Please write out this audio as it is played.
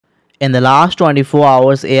In the last 24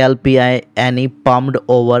 hours, ALPI any pumped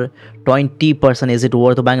over 20%. Is it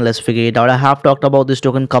worth buying? Let's figure it out. I have talked about this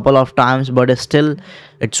token couple of times, but still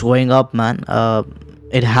it's going up, man.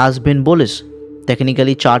 It has been bullish.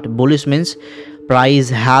 Technically chart bullish means price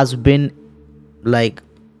has been like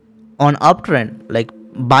on uptrend, like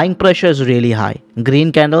buying pressure is really high.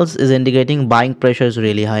 Green candles is indicating buying pressure is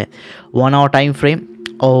really high. 1 hour time frame,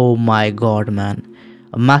 oh my god, man,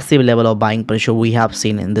 a massive level of buying pressure we have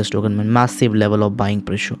seen in this token, man. Massive level of buying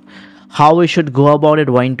pressure. How we should go about it?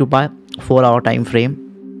 When to buy? 4 hour time frame.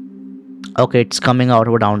 Okay, it's coming out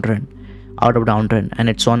of a downtrend, and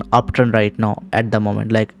it's on uptrend right now at the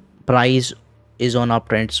moment. Like price is on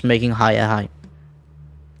uptrend, it's making higher high.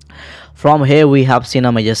 From here we have seen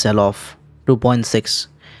a major sell off, 2.6.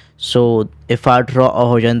 so if I draw a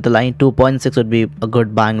horizontal line, 2.6 would be a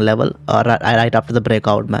good buying level right after the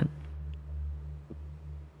breakout, man.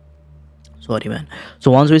 Sorry, man.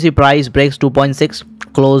 So once we see price breaks 2.6,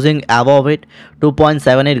 closing above it,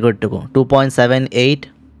 2.78, good to go. 2.78,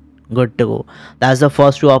 good to go. That's the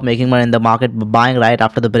first way of making money in the market, buying right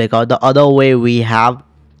after the breakout. The other way we have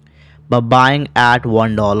by buying at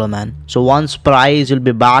 $1, man. So once price will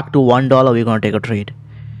be back to $1, we're gonna take a trade.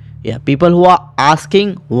 Yeah, people who are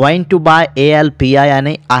asking when to buy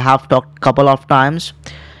ALPI, I have talked couple of times,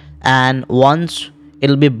 and once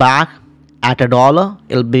it'll be back at $1,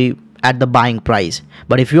 it'll be at the buying price.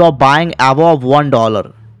 But if you are buying above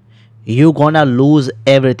 $1, you're gonna lose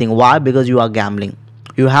everything. Why? Because you are gambling.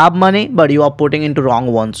 You have money, but you are putting into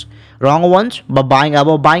wrong ones, but buying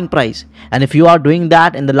above buying price. And if you are doing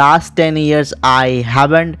that, in the last 10 years I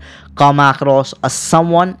haven't come across a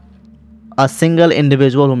single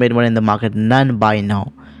individual who made money in the market. None by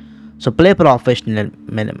now. So play professional.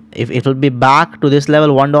 If it will be back to this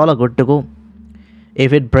level, $1, good to go.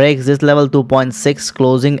 If it breaks this level, 2.6,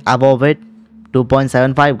 closing above it,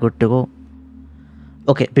 2.75, good to go.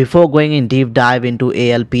 Okay, before going in deep dive into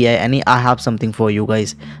ALPI, I have something for you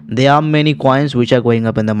guys. There are many coins which are going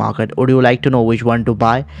up in the market. Would you like to know which one to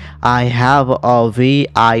buy? I have a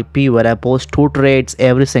VIP where I post 2 trades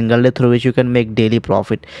every single day through which you can make daily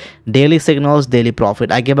profit. Daily signals, daily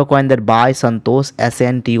profit. I gave a coin that buy Santos,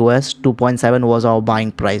 SNTOS, 2.7 was our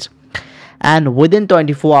buying price. And within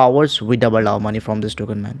 24 hours, we doubled our money from this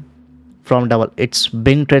token, man. From double, it's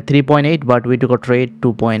being trade 3.8, but we took a trade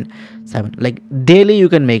 2.7. Like daily you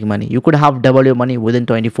can make money. You could have double your money within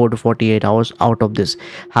 24 to 48 hours out of this.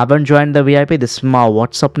 Haven't joined the VIP? This is my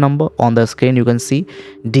WhatsApp number on the screen. You can see,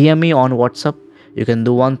 DM me on WhatsApp. You can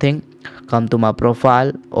do one thing, come to my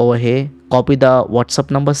profile over here, copy the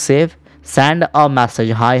WhatsApp number, save, send a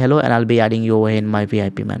message, hi, hello, and I'll be adding you over here in my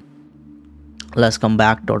VIP, man. Let's come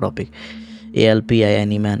back to our topic.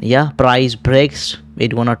 ALPI, man. Yeah, price breaks,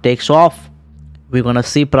 it gonna takes off. We're gonna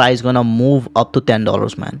see price gonna move up to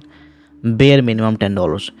 $10, man. Bare minimum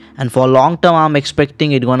 $10. And for long term, I'm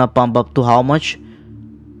expecting it gonna pump up to how much?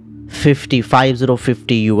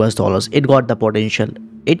 50 US dollars. It got the potential.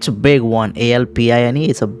 It's a big one. ALPI,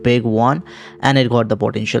 it's a big one, and it got the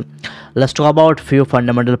potential. Let's talk about few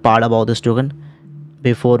fundamental part about this token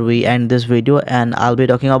before we end this video, and I'll be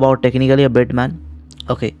talking about technically a bit, man.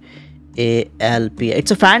 Okay, ALPI,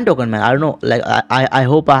 it's a fan token, man. I don't know, like I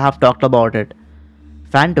hope I have talked about it.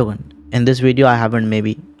 Fan token in this video, I haven't,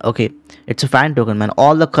 maybe. Okay, it's a fan token, man.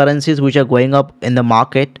 All the currencies which are going up in the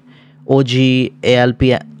market, OG,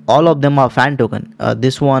 ALPI, all of them are fan token.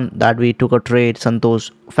 This one that we took a trade,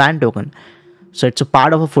 Santos, fan token. So it's a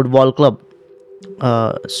part of a football club.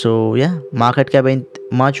 So yeah, market cap ain't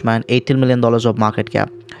much, man. $18 million of market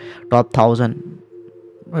cap, top 1,000.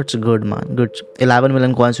 It's good, man. Good. 11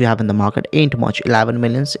 million coins we have in the market. Ain't much. 11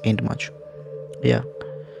 millions ain't much. Yeah.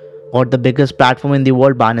 Or the biggest platform in the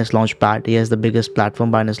world, Binance Launchpad. Yes, the biggest platform,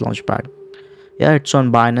 Binance Launchpad. Yeah, it's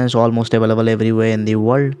on Binance, almost available everywhere in the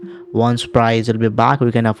world. Once price will be back,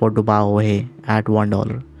 we can afford to buy over here at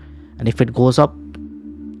 $1. And if it goes up,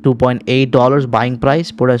 $2.8 buying price,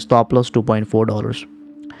 put a stop loss $2.4.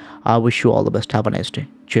 I wish you all the best. Have a nice day.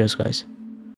 Cheers, guys.